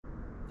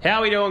How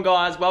are we doing,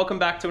 guys? Welcome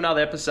back to another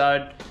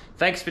episode.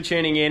 Thanks for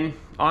tuning in.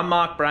 I'm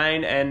Mark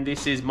Brain and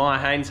this is my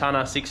Haynes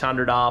Hunter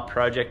 600R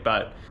project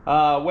boat.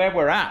 Where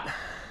we're at.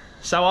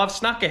 So I've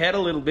snuck ahead a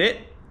little bit.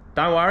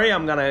 Don't worry,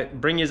 I'm gonna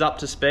bring you up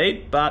to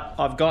speed, but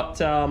I've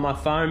got my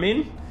foam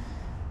in.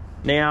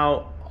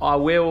 Now I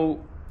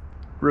will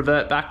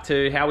revert back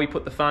to how we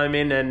put the foam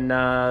in and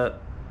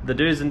the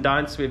do's and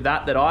don'ts with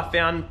that I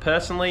found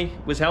personally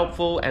was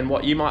helpful and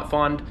what you might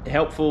find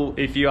helpful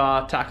if you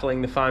are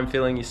tackling the foam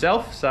filling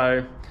yourself.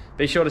 So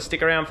be sure to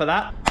stick around for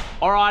that.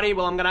 Alrighty,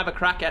 well I'm gonna have a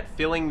crack at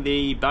filling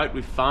the boat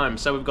with foam.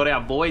 So we've got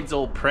our voids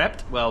all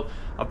prepped. Well,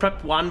 I've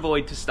prepped one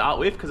void to start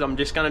with because I'm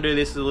just gonna do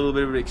this as a little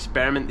bit of an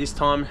experiment this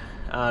time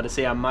to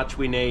see how much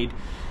we need,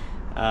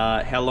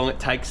 how long it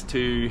takes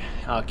to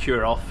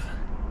cure off.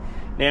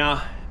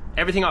 Now,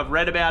 everything I've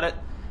read about it,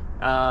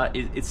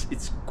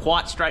 it's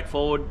quite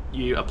straightforward.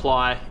 You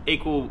apply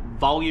equal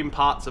volume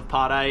parts of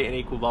part A and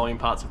equal volume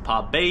parts of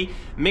part B,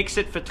 mix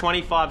it for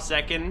 25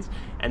 seconds,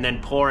 and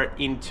then pour it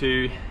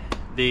into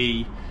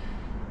the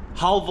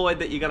whole void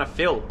that you're going to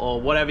fill or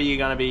whatever you're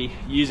going to be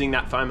using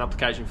that foam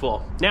application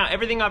for. Now,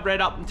 everything I've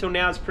read up until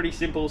now is pretty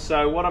simple.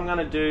 So what I'm going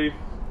to do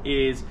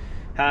is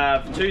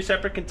have two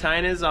separate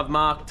containers. I've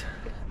marked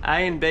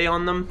A and B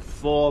on them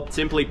for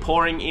simply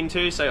pouring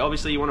into. So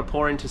obviously you want to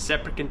pour into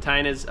separate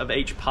containers of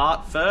each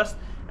part first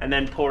and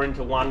then pour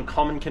into one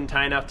common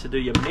container to do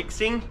your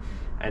mixing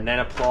and then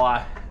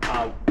apply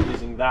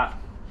using that.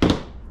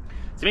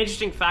 Some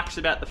interesting facts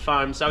about the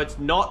foam. So it's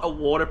not a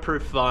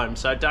waterproof foam.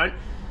 So don't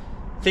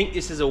think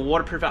this is a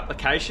waterproof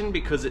application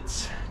because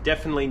it's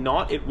definitely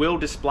not. It will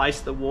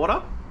displace the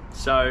water.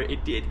 So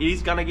it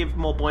is going to give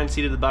more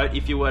buoyancy to the boat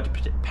if you were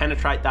to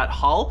penetrate that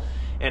hull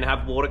and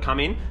have water come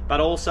in.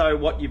 But also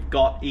what you've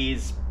got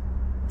is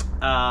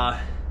a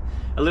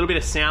little bit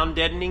of sound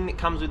deadening that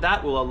comes with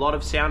that. Well, a lot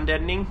of sound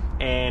deadening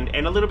and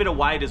a little bit of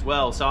weight as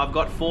well. So I've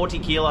got 40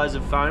 kilos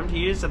of foam to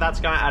use. So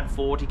that's going to add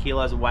 40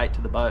 kilos of weight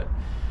to the boat.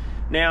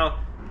 Now,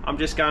 I'm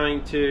just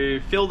going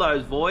to fill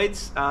those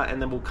voids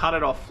and then we'll cut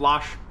it off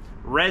flush,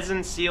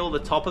 resin seal the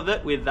top of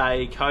it with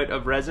a coat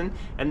of resin,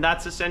 and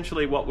that's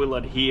essentially what we'll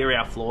adhere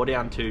our floor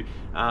down to.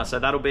 So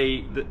that'll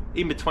be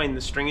in between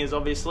the stringers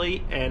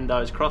obviously and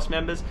those cross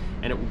members,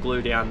 and it will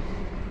glue down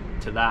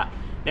to that.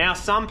 Now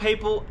some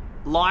people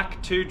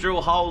like to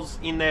drill holes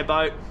in their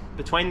boat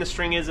between the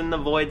stringers and the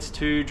voids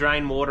to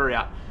drain water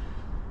out.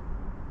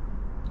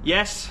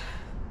 Yes,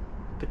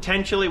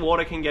 potentially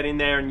water can get in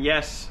there, and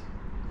yes,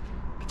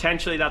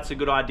 potentially that's a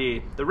good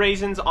idea. The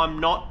reasons I'm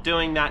not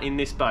doing that in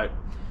this boat: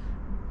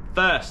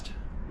 first,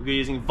 we're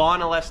using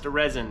vinyl ester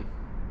resin.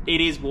 It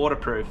is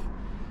waterproof.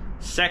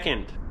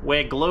 Second,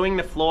 we're gluing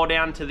the floor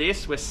down to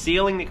this. We're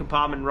sealing the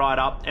compartment right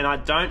up, and I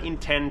don't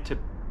intend to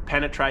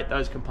penetrate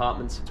those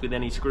compartments with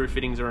any screw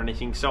fittings or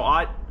anything. So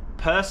I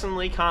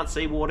personally can't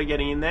see water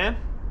getting in there,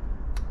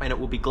 and it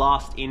will be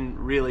glassed in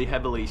really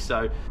heavily.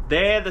 So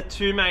they're the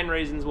two main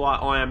reasons why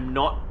I am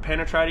not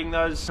penetrating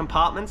those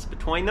compartments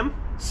between them.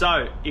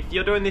 So if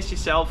you're doing this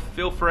yourself,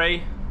 feel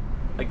free.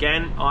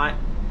 Again, I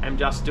am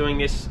just doing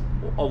this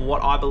of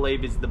what I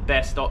believe is the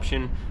best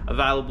option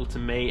available to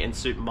me and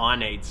suit my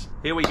needs.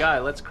 Here we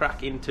go, let's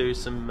crack into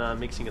some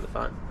mixing of the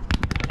foam.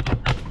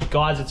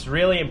 Guys, it's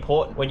really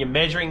important when you're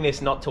measuring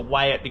this not to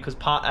weigh it, because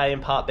part A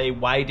and part B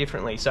weigh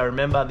differently. So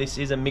remember, this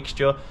is a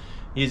mixture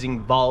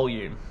using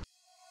volume.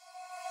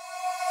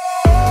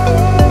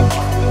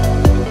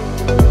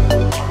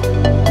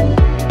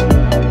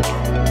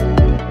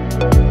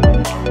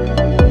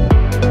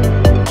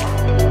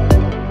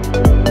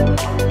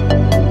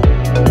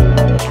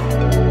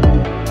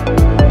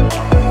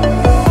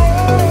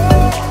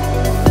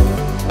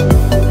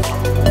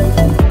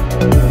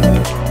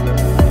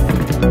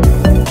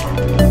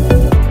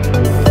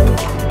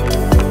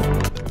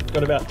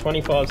 Got about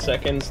 25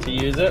 seconds to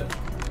use it.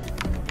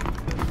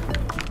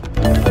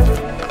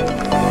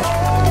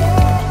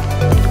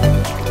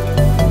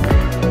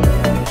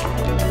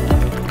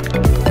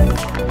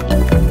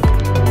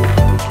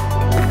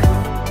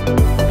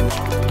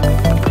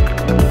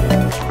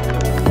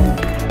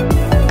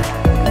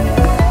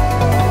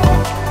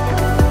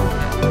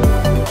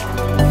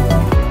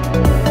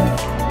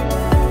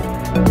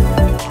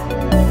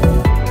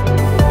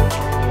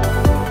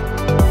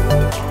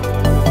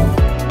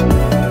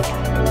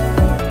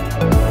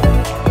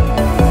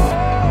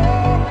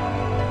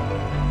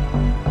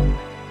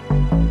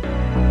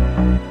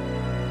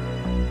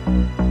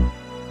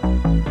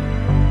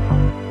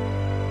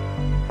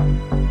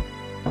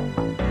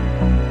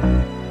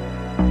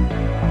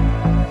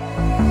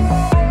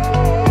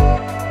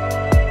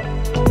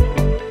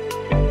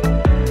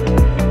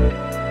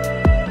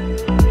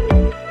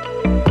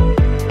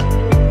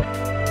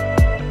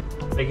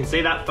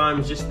 See, that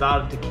foam's just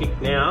started to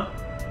kick now.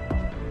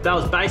 That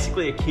was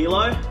basically a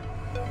kilo,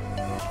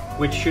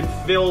 which should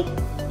fill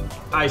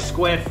a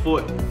square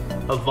foot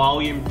of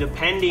volume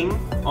depending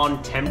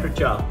on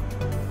temperature.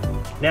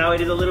 Now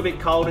it is a little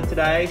bit colder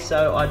today,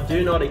 so I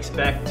do not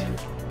expect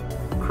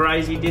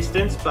crazy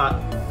distance, but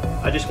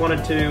I just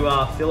wanted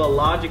to fill a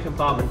larger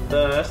compartment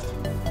first,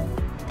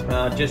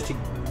 just to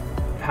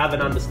have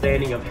an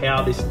understanding of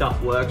how this stuff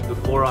works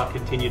before I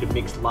continue to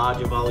mix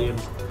larger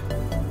volumes.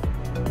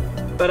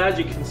 But as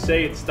you can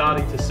see, it's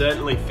starting to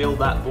certainly fill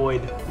that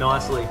void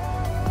nicely.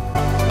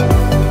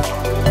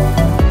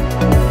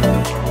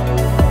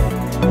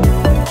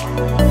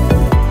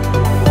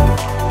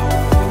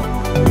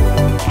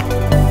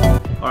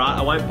 Alright,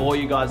 I won't bore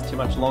you guys too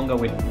much longer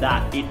with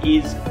that. It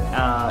is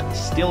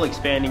still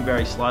expanding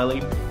very slowly.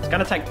 It's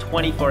going to take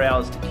 24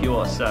 hours to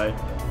cure, so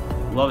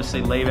we'll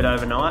obviously leave it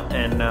overnight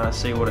and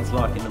see what it's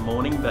like in the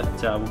morning, but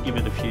we'll give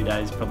it a few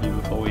days probably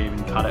before we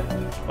even cut it.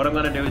 What I'm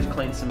going to do is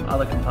clean some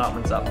other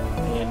compartments up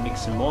and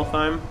mix some more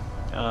foam,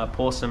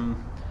 pour some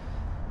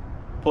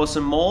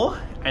more,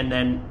 and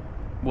then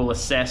we'll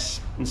assess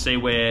and see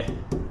where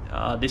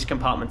this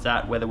compartment's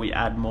at, whether we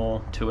add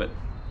more to it.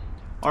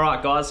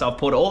 Alright guys, so I've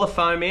poured all the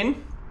foam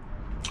in.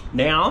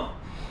 Now,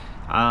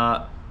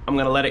 I'm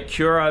going to let it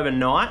cure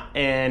overnight,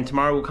 and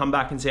tomorrow we'll come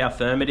back and see how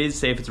firm it is,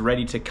 see if it's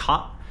ready to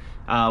cut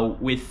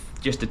with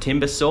just a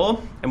timber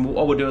saw. And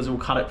what we'll do is we'll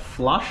cut it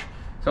flush.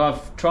 So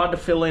I've tried to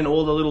fill in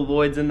all the little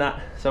voids in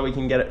that so we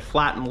can get it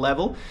flat and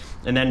level.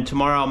 And then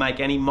tomorrow I'll make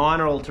any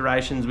minor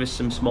alterations with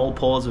some small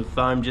pours of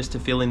foam just to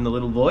fill in the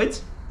little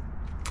voids.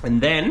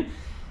 And then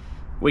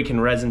we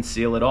can resin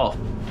seal it off.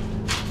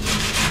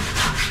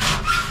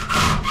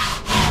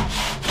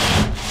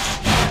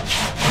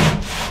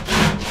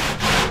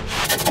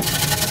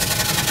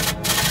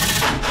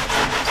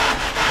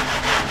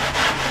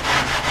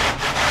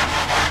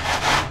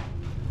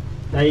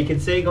 Now you can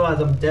see guys,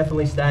 I'm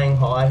definitely staying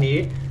high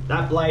here.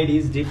 That blade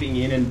is dipping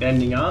in and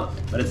bending up,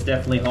 but it's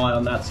definitely high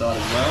on that side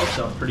as well,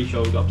 so I'm pretty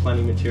sure we've got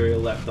plenty of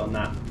material left on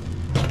that.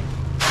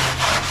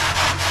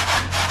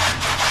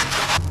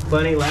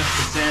 Plenty left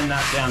to sand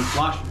that down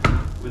flush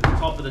with the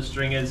top of the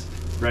stringers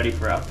ready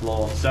for our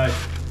floor. So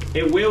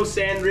it will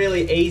sand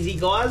really easy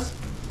guys,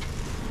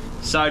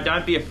 so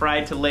don't be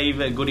afraid to leave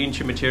a good inch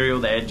of material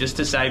there just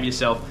to save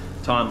yourself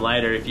time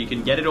later. If you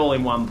can get it all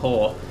in one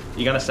pour,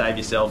 you're going to save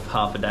yourself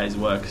half a day's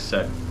work.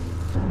 So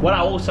what I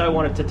also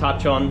wanted to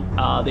touch on,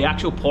 the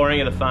actual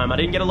pouring of the foam. I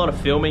didn't get a lot of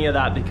filming of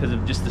that because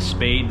of just the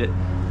speed that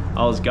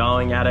I was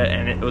going at it,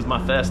 and it was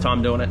my first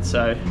time doing it,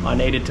 so I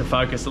needed to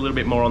focus a little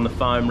bit more on the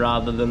foam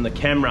rather than the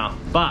camera.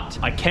 But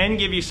I can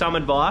give you some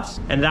advice,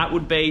 and that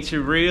would be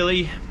to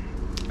really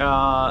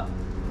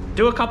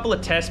do a couple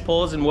of test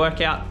pours and work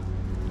out,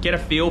 get a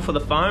feel for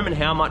the foam and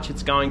how much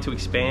it's going to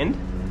expand,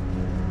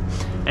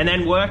 and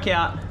then work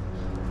out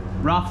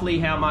roughly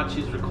how much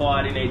is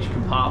required in each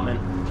compartment.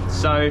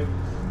 So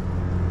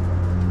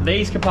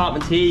these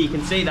compartments here, you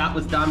can see that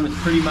was done with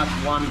pretty much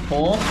one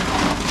pour.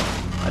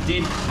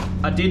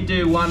 I did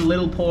do one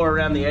little pour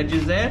around the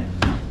edges there,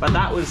 but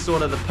that was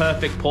sort of the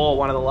perfect pour,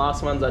 one of the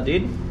last ones I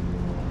did.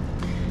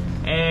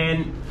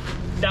 And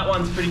that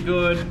one's pretty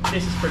good,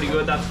 this is pretty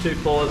good, that's 2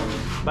 pours.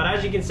 But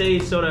as you can see,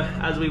 sort of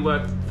as we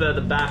work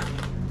further back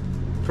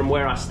from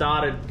where I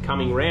started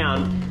coming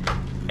round,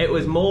 it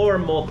was more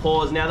and more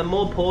pours. Now the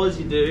more pours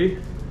you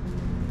do,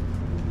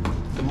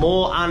 the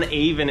more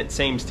uneven it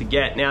seems to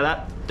get. Now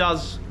that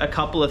does a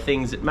couple of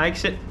things. It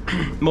makes it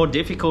more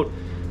difficult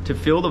to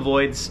fill the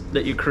voids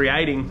that you're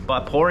creating by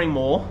pouring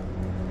more,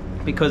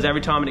 because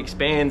every time it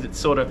expands it's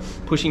sort of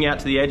pushing out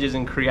to the edges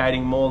and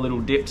creating more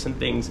little dips and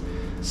things.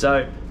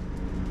 So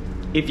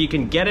if you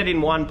can get it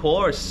in one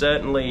pour, it's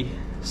certainly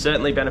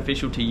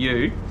beneficial to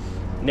you.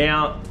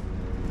 Now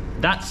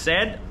that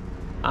said,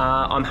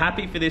 I'm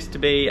happy for this to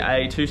be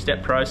a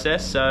 2-step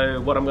process. So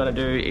what I'm going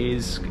to do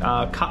is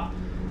cut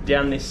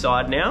down this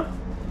side now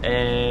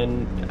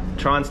and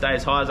try and stay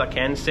as high as I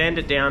can, sand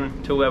it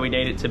down to where we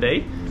need it to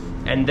be,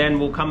 and then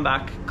we'll come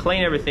back,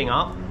 clean everything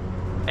up,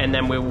 and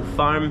then we will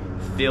foam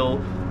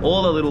fill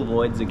all the little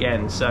voids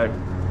again. So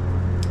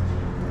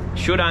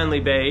should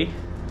only be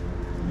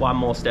one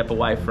more step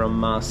away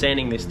from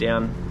sanding this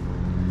down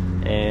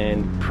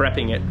and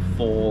prepping it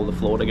for the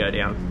floor to go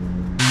down.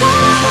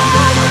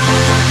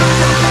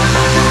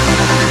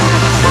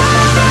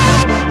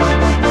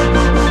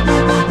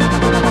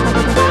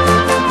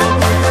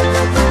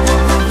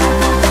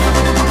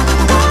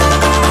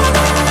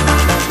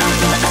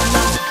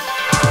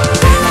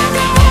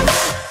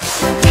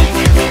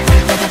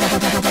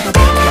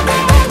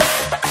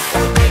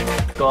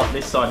 Got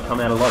this side come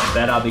out a lot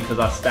better because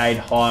I stayed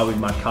high with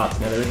my cuts.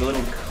 Now there is a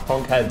little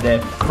concave there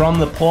from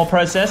the pour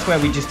process where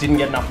we just didn't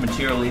get enough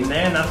material in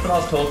there, and that's what I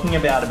was talking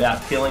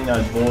about filling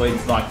those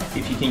voids. Like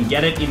if you can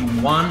get it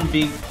in one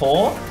big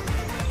pour,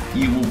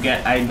 you will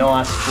get a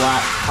nice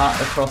flat cut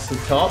across the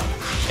top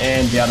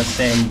and be able to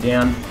sand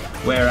down.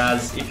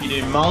 Whereas if you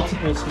do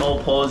multiple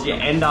small pours, you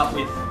end up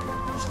with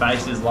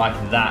spaces like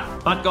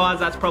that. But guys,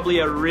 that's probably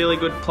a really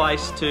good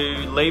place to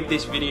leave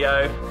this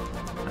video.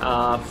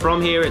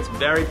 From here it's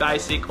very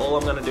basic. All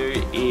I'm going to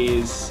do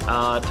is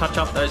touch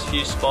up those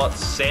few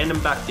spots, sand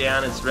them back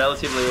down. It's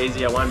relatively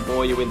easy, I won't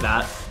bore you with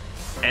that.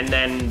 And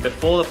then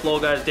before the floor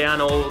goes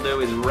down, all we'll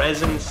do is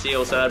resin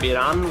seal, so it'll be an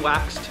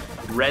unwaxed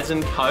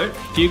resin coat.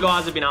 A few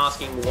guys have been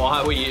asking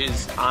why we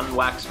use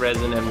unwaxed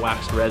resin and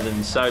waxed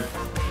resin. So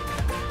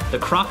the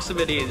crux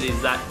of it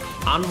is that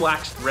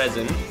unwaxed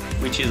resin,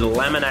 which is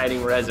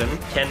laminating resin,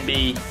 can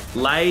be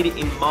laid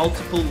in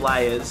multiple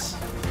layers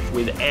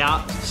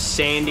without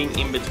sanding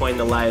in between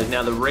the layers.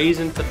 Now the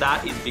reason for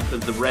that is because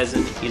the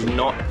resin is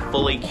not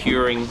fully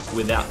curing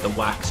without the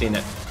wax in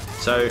it.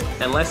 So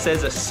unless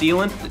there's a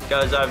sealant that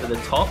goes over the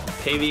top,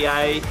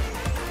 PVA,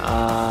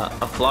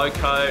 a flow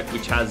coat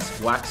which has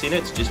wax in it,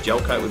 it's just gel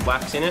coat with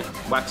wax in it,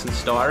 wax and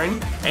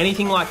styrene,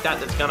 anything like that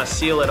that's gonna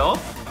seal it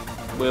off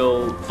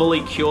will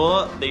fully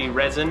cure the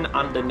resin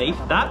underneath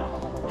that.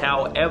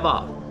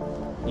 However,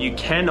 you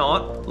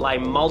cannot lay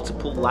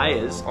multiple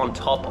layers on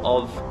top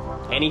of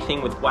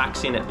anything with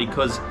wax in it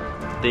because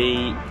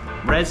the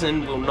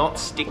resin will not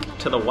stick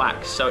to the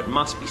wax, so it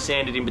must be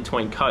sanded in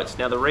between coats.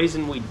 Now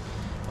the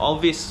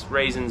obvious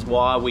reasons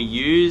why we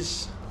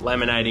use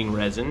laminating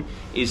resin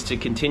is to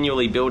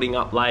continually building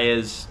up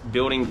layers,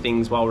 building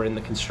things while we're in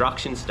the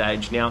construction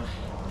stage now,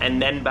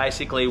 and then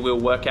basically we'll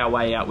work our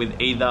way out with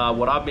either,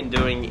 what I've been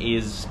doing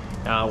is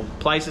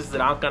places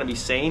that aren't going to be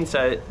seen,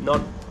 so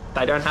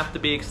they don't have to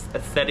be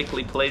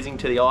aesthetically pleasing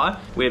to the eye.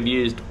 We've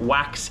used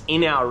wax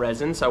in our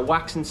resin, so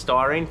wax and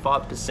styrene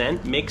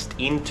 5% mixed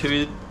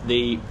into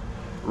the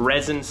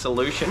resin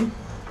solution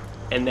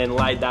and then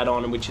laid that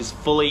on, which is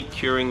fully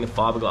curing the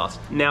fiberglass.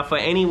 Now for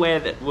anywhere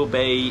that will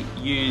be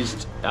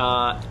used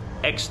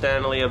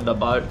externally of the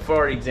boat,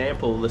 for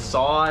example, the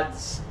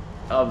sides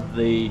of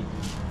the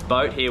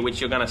boat here, which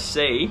you're gonna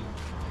see,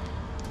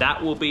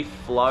 that will be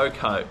flow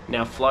coat.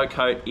 Now flow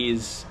coat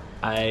is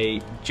a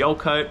gel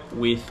coat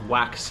with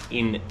wax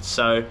in it,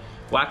 so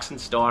wax and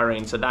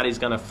styrene, so that is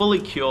going to fully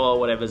cure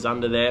whatever's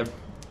under there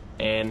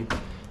and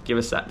give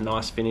us that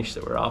nice finish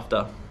that we're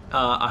after.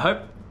 I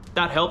hope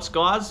that helps,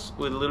 guys,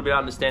 with a little bit of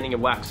understanding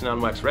of wax and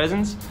unwaxed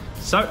resins.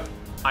 So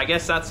I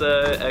guess that's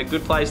a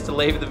good place to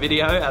leave the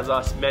video. As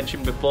I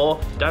mentioned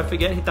before, don't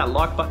forget, hit that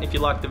like button if you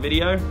like the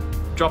video,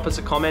 drop us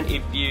a comment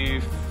if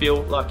you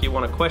feel like you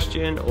want a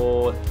question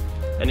or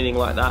anything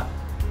like that.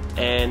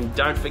 And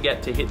don't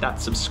forget to hit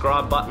that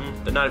subscribe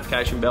button. The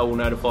notification bell will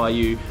notify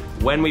you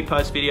when we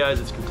post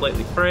videos. It's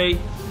completely free.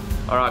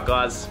 All right,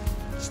 guys,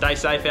 stay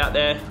safe out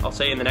there. I'll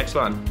see you in the next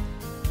one.